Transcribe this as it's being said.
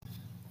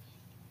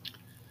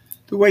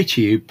The Way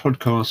to You,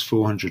 podcast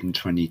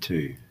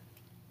 422.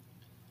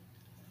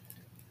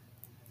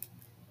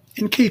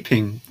 In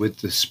keeping with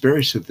the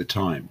spirit of the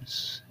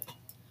times,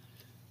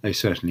 they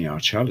certainly are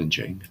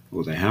challenging,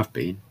 or they have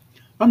been.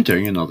 I'm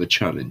doing another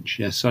challenge.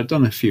 Yes, I've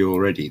done a few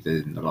already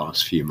in the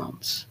last few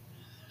months.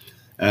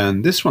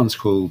 And this one's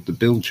called the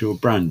Build Your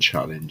Brand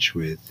Challenge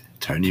with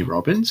Tony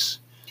Robbins,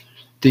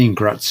 Dean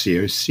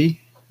Graziosi,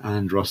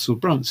 and Russell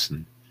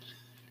Brunson.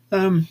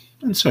 And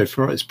so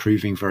far it's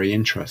proving very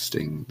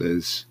interesting.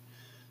 There's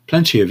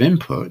plenty of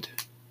input,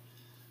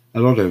 a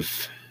lot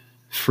of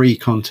free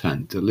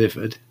content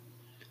delivered,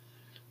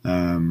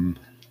 and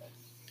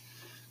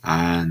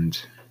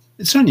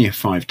it's only a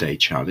 5-day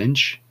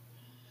challenge,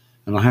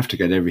 and I have to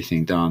get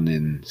everything done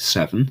in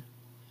 7.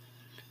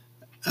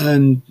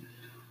 And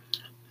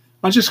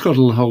I just got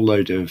a whole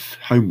load of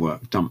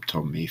homework dumped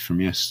on me from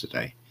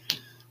yesterday,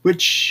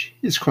 which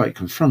is quite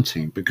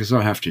confronting because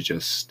I have to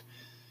just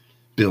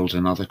build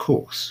another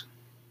course,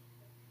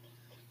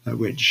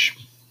 which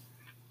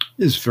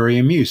is very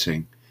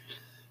amusing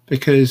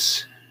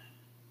because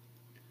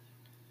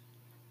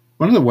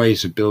one of the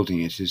ways of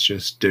building it is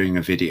just doing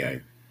a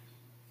video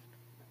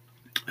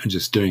and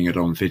just doing it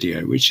on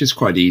video, which is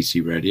quite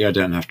easy really. I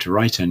don't have to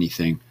write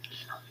anything.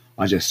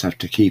 I just have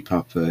to keep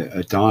up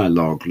a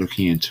dialogue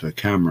looking into a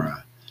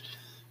camera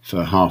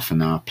for half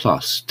an hour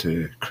plus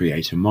to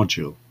create a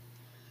module.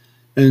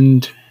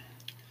 And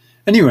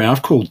anyway,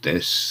 I've called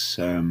this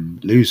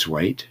Lose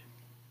Weight,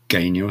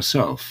 Gain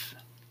Yourself.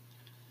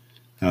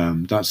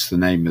 That's the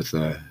name of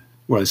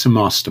it's a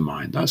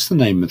mastermind. That's the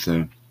name of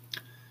the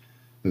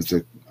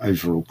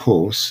overall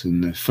course.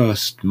 And the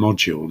first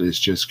module is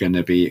just going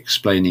to be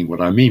explaining what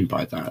I mean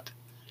by that.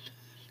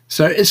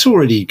 So it's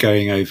already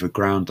going over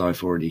ground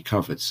I've already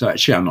covered. So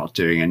actually I'm not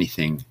doing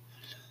anything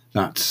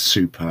that's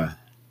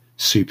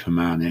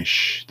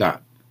supermanish,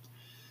 that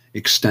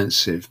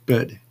extensive,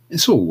 but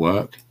it's all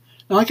work.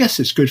 And I guess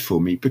it's good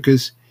for me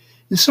because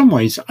in some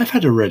ways I've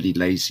had a really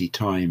lazy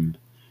time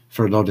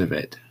for a lot of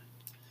it,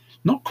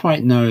 not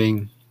quite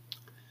knowing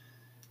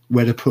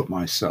where to put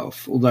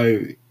myself,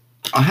 although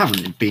I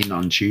haven't been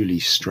unduly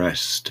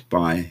stressed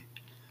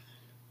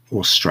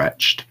or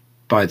stretched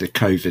by the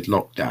COVID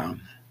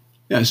lockdown.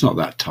 Yeah, it's not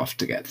that tough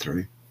to get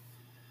through,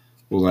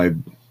 although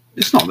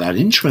it's not that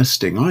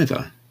interesting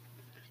either.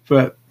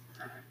 But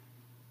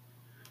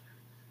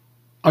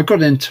I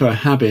got into a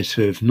habit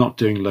of not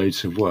doing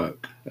loads of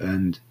work,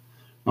 and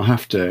I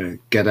have to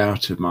get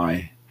out of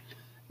my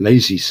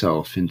lazy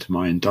self into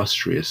my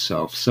industrious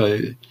self.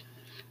 So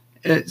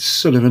it's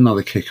sort of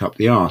another kick up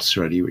the arse,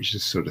 really, which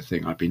is the sort of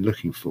thing I've been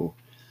looking for,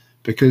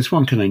 because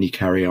one can only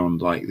carry on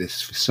like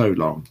this for so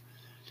long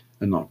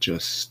and not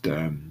just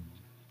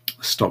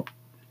stop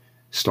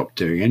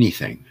doing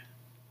anything.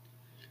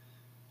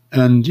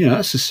 And,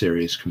 that's a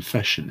serious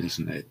confession,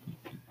 isn't it?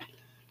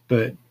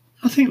 But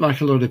I think like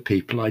a lot of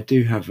people, I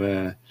do have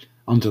a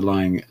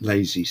underlying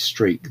lazy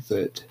streak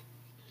that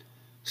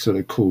sort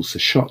of calls the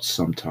shots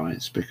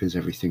sometimes because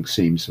everything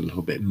seems a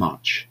little bit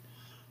much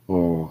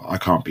or I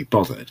can't be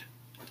bothered.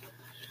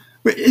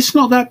 But it's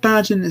not that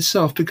bad in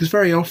itself because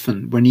very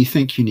often when you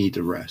think you need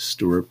a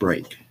rest or a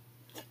break,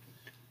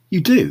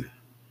 you do.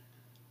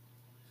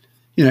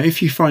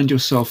 If you find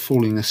yourself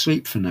falling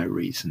asleep for no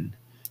reason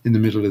in the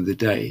middle of the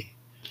day,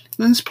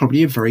 then there's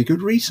probably a very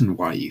good reason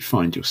why you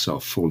find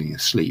yourself falling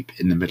asleep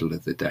in the middle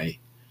of the day.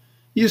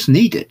 You just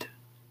need it.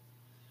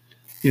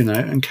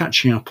 And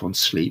catching up on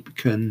sleep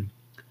can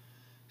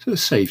sort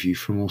of save you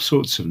from all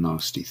sorts of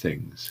nasty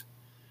things.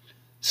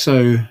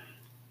 So,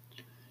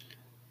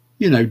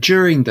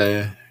 during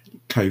the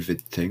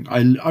COVID thing,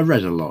 I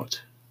read a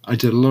lot. I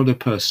did a lot of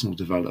personal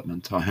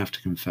development, I have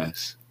to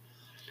confess.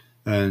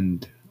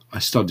 And I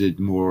studied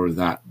more of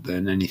that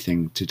than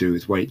anything to do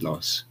with weight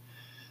loss.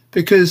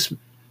 Because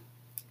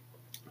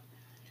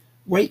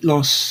weight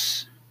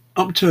loss,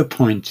 up to a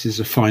point,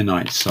 is a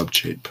finite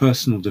subject.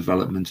 Personal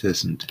development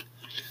isn't.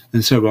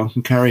 And so one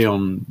can carry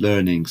on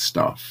learning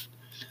stuff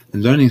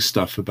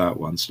about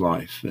one's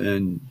life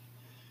and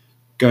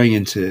going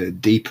into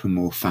deeper,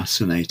 more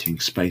fascinating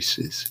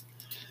spaces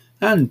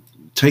and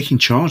taking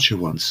charge of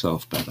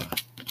oneself better.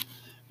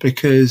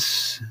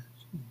 Because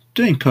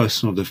doing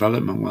personal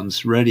development,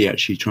 one's really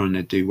actually trying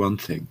to do one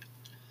thing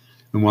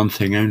and one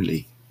thing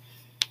only,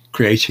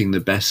 creating the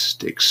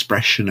best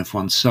expression of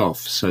oneself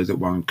so that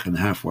one can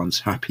have one's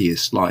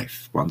happiest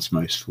life, one's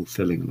most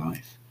fulfilling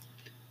life.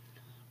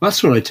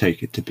 That's what I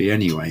take it to be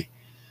anyway.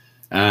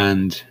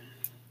 And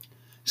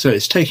so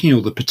it's taking all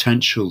the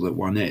potential that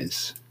one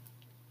is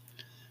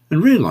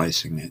and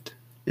realizing it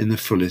in the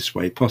fullest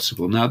way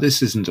possible. Now,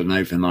 this isn't an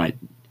overnight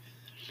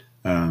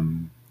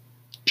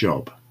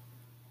job.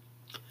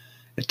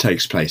 It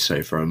takes place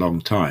over a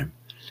long time.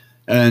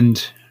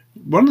 And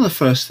one of the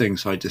first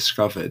things I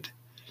discovered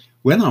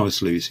when I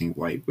was losing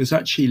weight was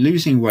actually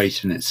losing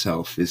weight in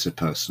itself is a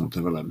personal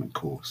development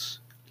course.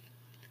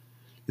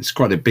 It's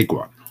quite a big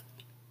one.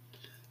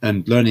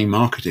 And learning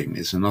marketing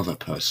is another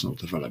personal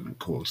development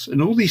course.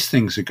 And all these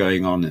things are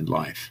going on in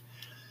life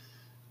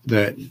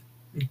that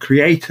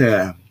create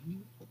a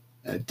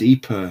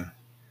deeper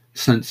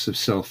sense of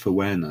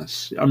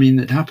self-awareness. I mean,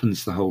 it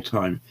happens the whole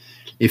time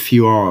if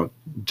you are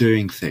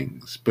doing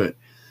things, but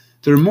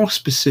there are more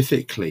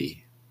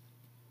specifically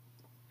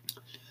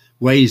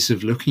ways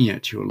of looking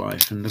at your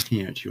life and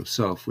looking at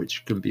yourself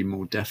which can be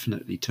more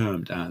definitely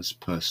termed as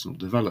personal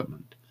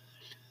development,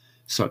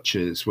 such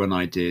as when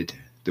I did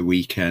the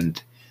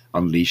weekend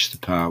Unleash the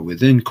Power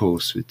Within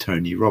course with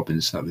Tony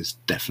Robbins. That was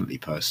definitely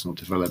personal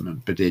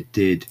development, but it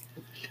did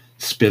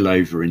spill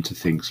over into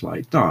things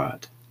like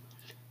diet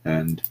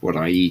and what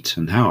I eat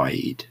and how I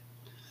eat.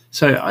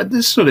 So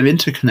there's sort of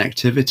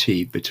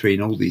interconnectivity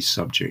between all these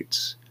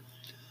subjects.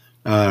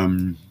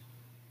 And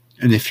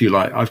if you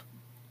like, I've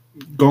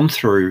gone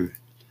through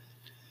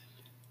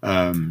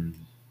my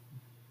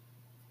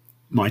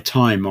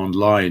time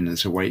online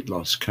as a weight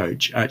loss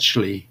coach,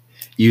 actually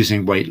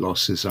using weight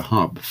loss as a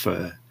hub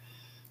for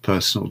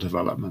personal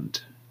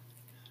development.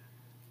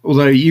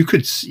 Although you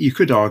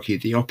could argue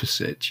the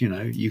opposite.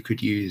 You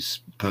could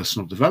use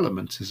personal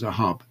development as a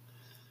hub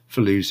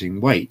for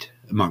losing weight,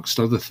 amongst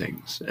other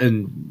things,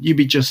 and you'd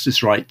be just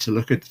as right to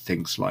look at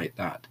things like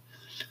that,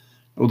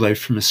 although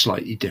from a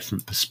slightly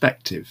different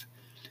perspective.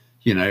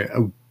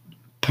 A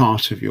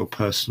part of your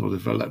personal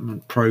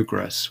development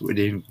progress would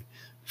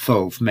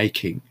involve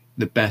making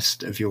the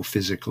best of your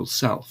physical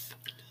self,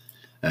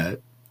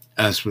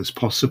 as was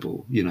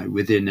possible,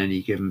 within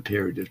any given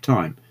period of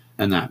time.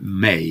 And that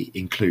may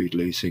include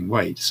losing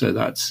weight. So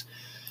that's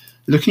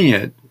looking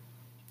at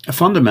a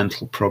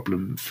fundamental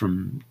problem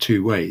from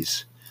two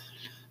ways.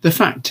 The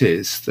fact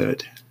is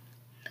that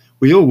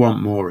we all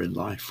want more in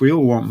life. We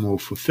all want more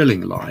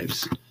fulfilling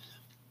lives.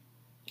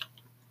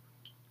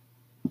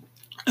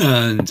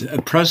 And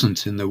at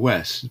present in the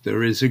West,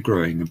 there is a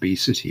growing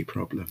obesity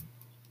problem.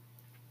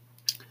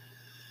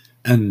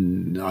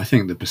 And I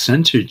think the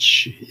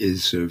percentage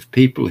is of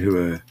people who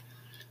are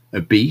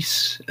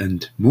obese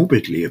and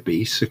morbidly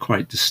obese are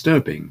quite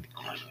disturbing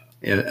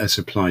as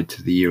applied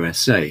to the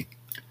USA.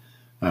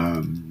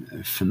 A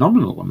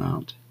phenomenal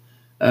amount.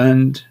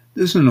 And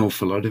there's an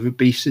awful lot of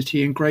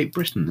obesity in Great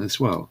Britain as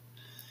well.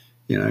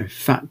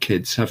 Fat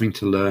kids having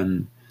to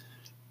learn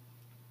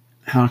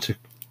how to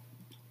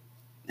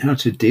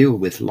deal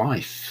with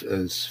life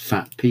as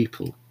fat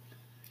people.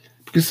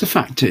 Because the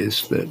fact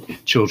is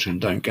that children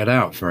don't get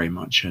out very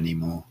much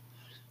anymore.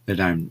 They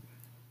don't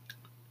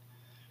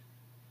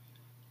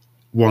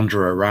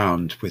wander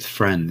around with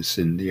friends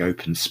in the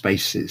open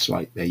spaces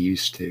like they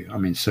used to. I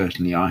mean,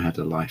 certainly I had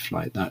a life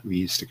like that. We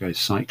used to go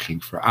cycling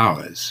for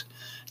hours.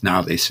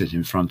 Now they sit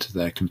in front of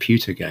their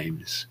computer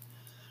games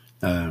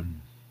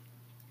and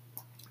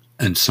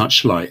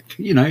such like.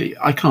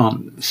 I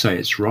can't say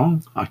it's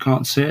wrong. I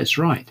can't say it's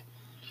right.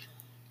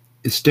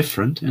 It's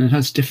different and it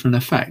has different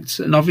effects.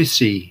 And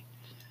obviously,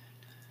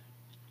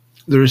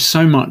 there is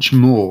so much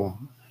more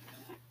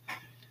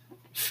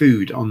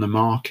food on the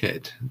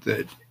market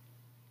that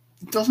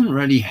doesn't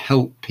really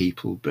help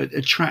people, but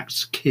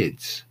attracts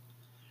kids.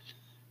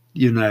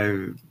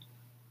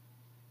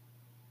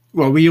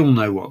 Well, we all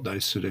know what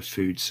those sort of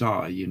foods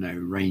are,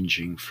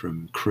 ranging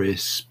from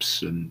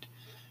crisps and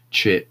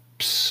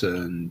chips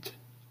and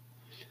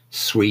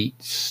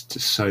sweets to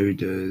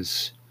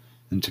sodas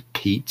and to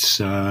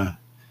pizza,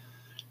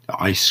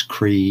 ice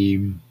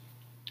cream.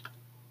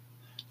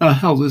 Oh,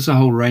 hell, there's a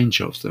whole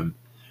range of them.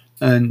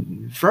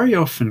 And very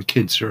often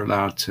kids are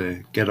allowed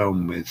to get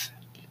on with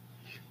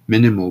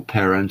minimal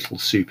parental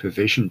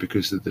supervision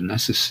because of the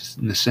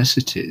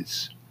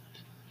necessities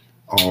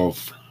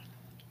of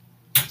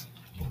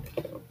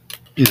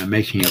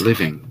making a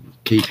living,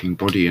 keeping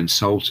body and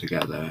soul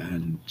together,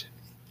 and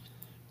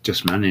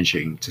just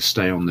managing to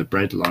stay on the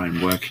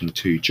breadline, working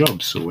 2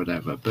 jobs or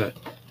whatever. But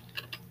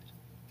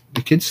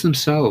the kids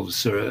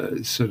themselves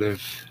are sort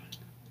of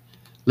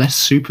less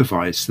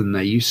supervised than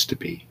they used to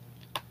be.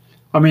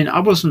 I mean, I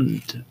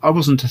wasn't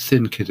a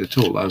thin kid at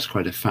all. I was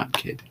quite a fat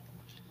kid,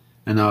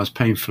 and I was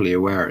painfully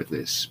aware of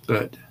this.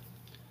 But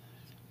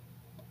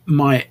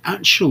my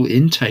actual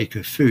intake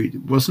of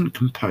food wasn't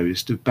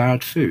composed of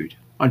bad food.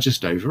 I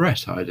just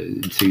overate. I was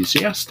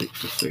enthusiastic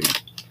for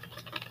food.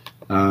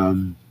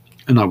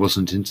 And I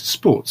wasn't into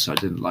sports. I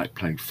didn't like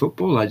playing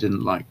football. I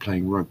didn't like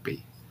playing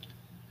rugby.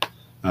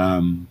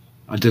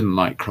 I didn't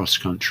like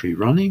cross-country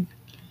running.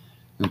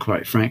 And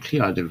quite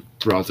frankly, I'd have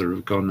rather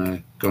have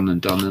gone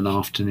and done an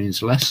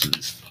afternoon's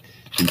lessons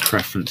in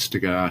preference to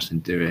go out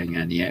and doing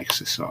any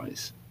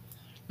exercise.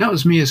 That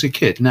was me as a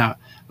kid. Now,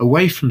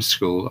 away from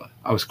school,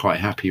 I was quite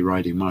happy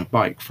riding my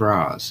bike for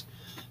hours.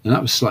 And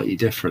that was slightly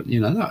different.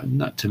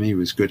 That to me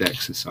was good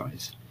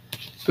exercise.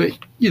 But,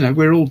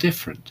 we're all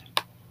different.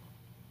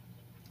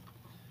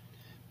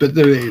 But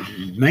the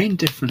main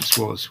difference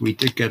was we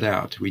did get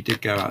out. We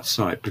did go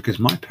outside because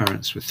my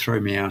parents would throw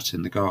me out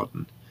in the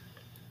garden,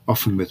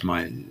 often with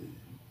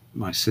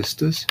my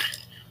sisters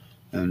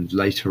and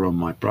later on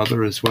my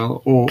brother as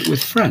well, or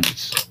with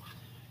friends.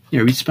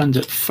 We'd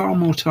spend far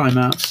more time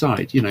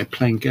outside,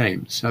 playing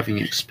games, having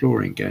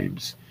exploring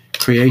games,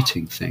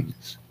 creating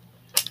things.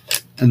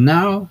 And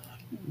now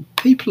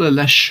people are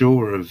less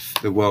sure of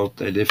the world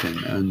they live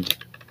in, and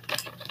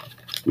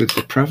with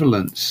the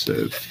prevalence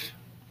of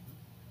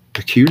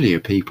peculiar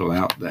people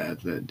out there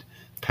that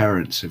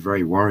parents are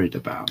very worried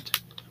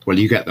about. Well,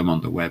 you get them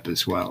on the web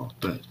as well,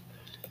 but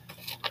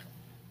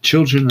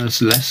children are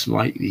less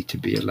likely to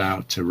be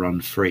allowed to run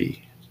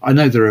free. I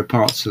know there are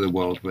parts of the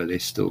world where they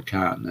still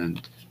can,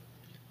 and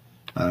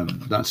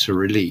that's a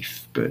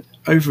relief. But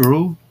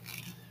overall,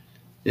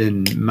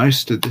 in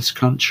most of this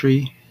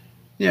country,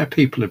 yeah,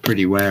 people are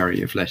pretty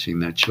wary of letting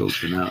their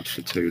children out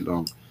for too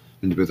long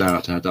and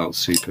without adult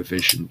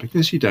supervision,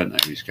 because you don't know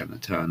who's going to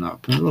turn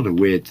up. And a lot of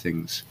weird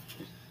things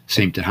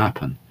seem to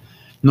happen.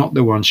 Not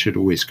that one should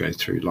always go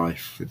through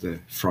life with a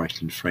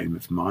frightened frame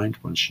of mind.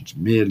 One should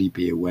merely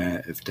be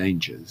aware of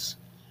dangers.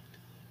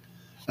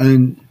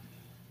 And,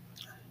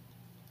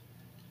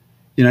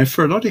 you know,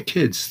 for a lot of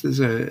kids, there's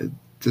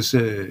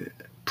a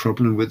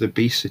problem with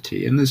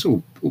obesity, and there's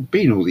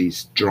been all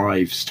these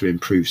drives to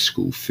improve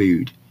school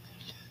food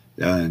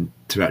and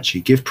to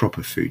actually give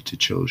proper food to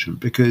children,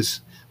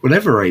 because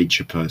whatever age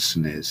a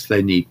person is,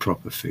 they need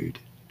proper food.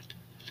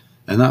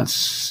 And that's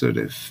sort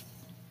of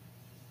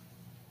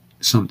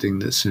something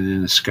that's an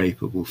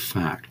inescapable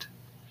fact.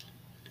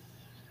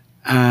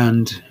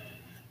 And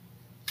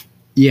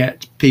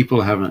yet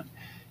people haven't,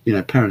 you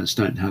know, parents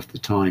don't have the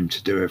time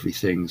to do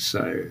everything,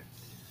 so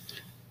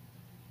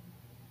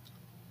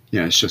you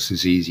know, it's just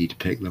as easy to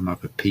pick them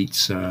up a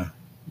pizza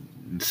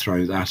and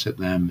throw that at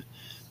them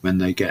when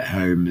they get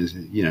home, as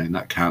you know, and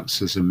that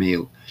counts as a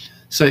meal.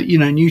 So, you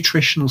know,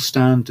 nutritional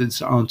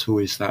standards aren't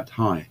always that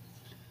high.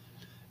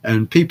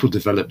 And people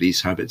develop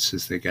these habits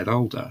as they get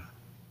older,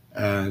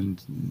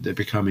 and they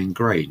become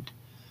ingrained.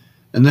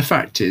 And the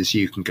fact is,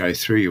 you can go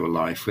through your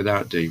life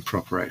without doing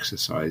proper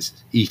exercise,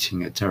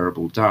 eating a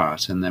terrible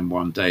diet, and then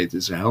one day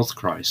there's a health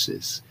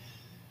crisis.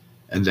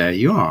 And there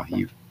you are.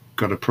 You've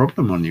got a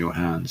problem on your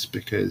hands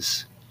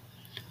because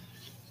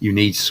you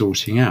need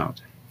sorting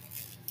out.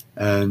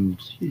 And,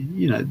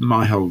 you know,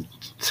 my whole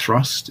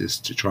thrust is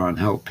to try and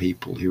help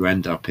people who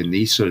end up in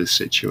these sort of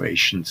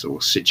situations,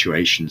 or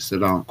situations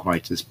that aren't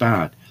quite as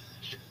bad,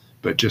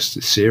 but just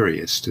as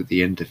serious to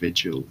the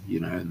individual, you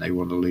know, and they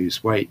want to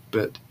lose weight.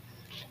 But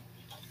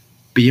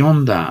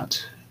beyond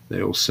that,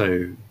 they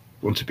also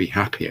want to be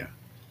happier.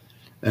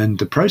 And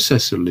the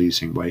process of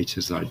losing weight,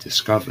 as I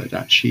discovered,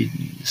 actually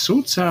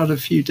sorts out a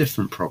few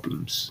different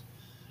problems.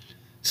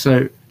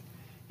 So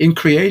in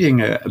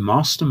creating a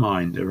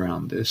mastermind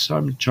around this,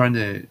 I'm trying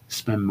to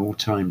spend more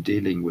time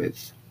dealing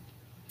with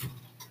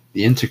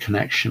the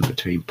interconnection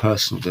between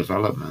personal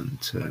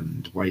development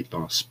and weight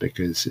loss,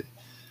 because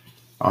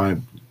I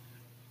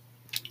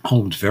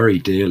hold very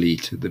dearly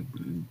to the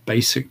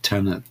basic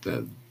tenet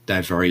that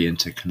they're very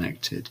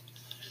interconnected,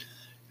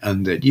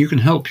 and that you can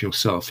help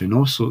yourself in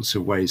all sorts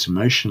of ways,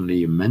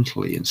 emotionally and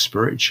mentally and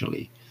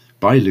spiritually,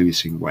 by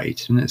losing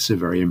weight. And it's a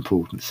very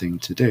important thing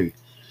to do.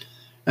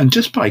 And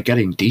just by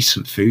getting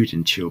decent food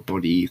into your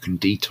body, you can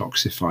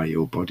detoxify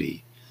your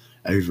body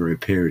over a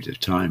period of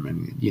time.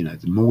 And, you know,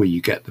 the more you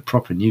get the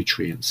proper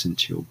nutrients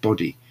into your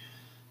body,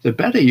 the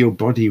better your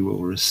body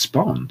will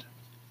respond.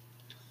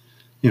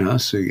 You know,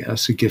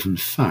 that's a given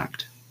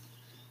fact.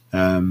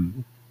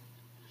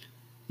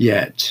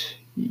 Yet,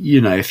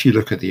 you know, if you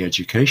look at the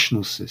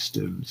educational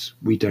systems,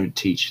 we don't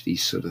teach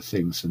these sort of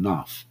things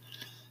enough,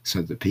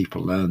 so that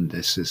people learn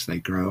this as they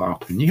grow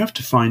up. And you have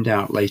to find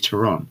out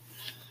later on.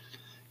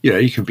 You know,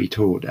 you can be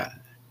taught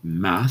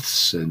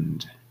maths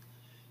and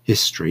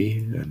history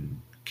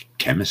and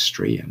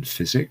chemistry and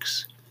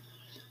physics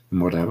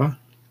and whatever,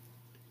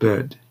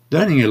 but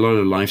learning a lot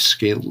of life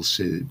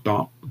skills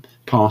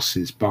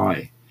passes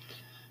by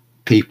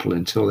people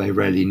until they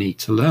really need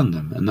to learn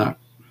them.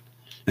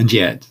 And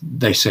yet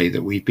they say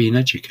that we've been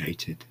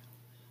educated.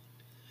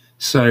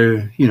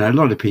 So, you know, a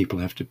lot of people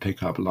have to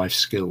pick up life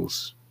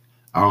skills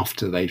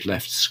after they've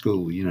left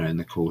school, you know, in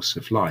the course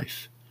of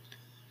life.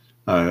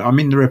 I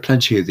mean, there are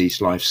plenty of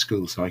these life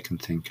skills I can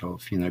think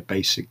of, you know,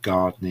 basic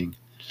gardening,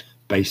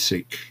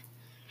 basic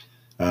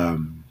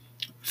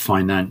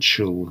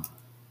financial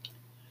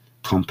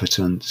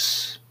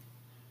competence,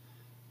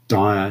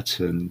 diet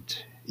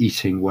and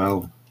eating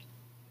well,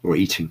 or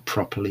eating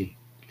properly.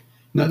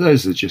 Now,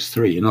 those are just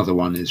three. Another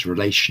one is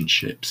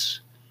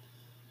relationships.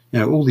 You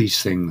know, all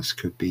these things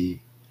could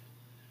be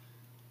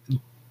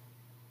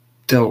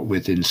dealt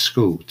with in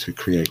school to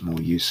create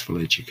more useful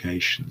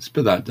educations.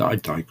 But that, I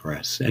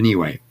digress.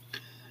 Anyway,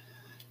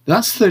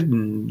 that's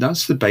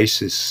the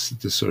basis,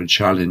 the sort of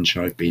challenge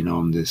I've been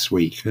on this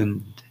week.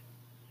 And,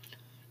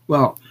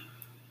 well,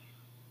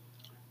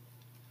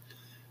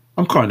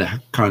 I'm kind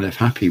of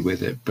happy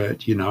with it,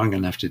 but, you know, I'm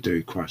going to have to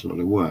do quite a lot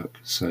of work.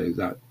 So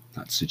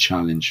that's a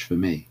challenge for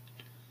me.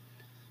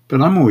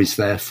 But I'm always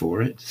there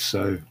for it,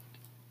 so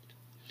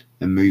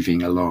I'm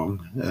moving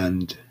along,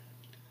 and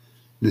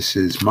this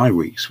is my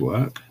week's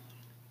work.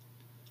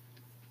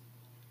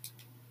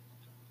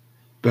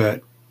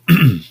 But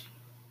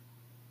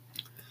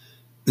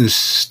there's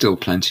still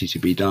plenty to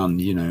be done,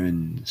 you know,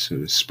 in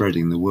sort of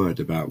spreading the word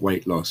about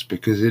weight loss,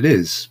 because it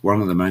is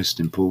one of the most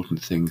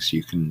important things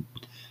you can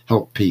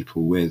help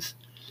people with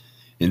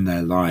in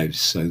their lives,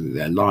 so that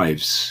their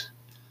lives,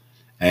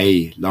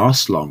 A,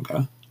 last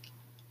longer,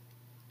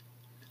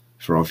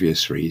 for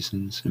obvious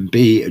reasons, and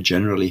B, are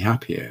generally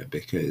happier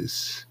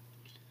because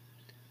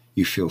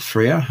you feel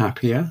freer,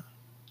 happier,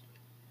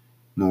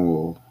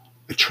 more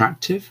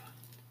attractive,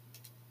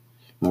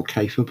 more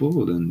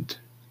capable and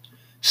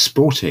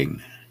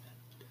sporting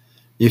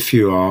if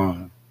you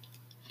are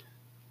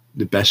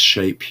the best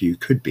shape you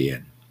could be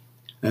in.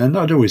 And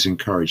I'd always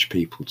encourage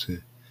people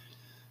to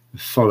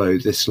follow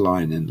this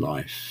line in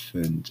life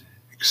and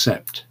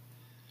accept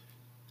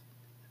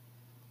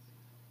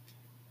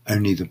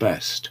only the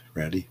best,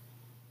 really.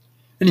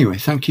 Anyway,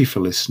 thank you for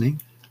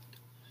listening.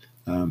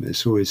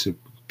 It's always a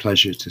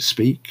pleasure to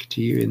speak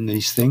to you in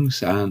these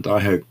things, and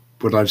I hope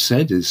what I've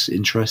said is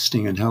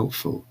interesting and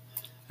helpful.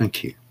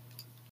 Thank you.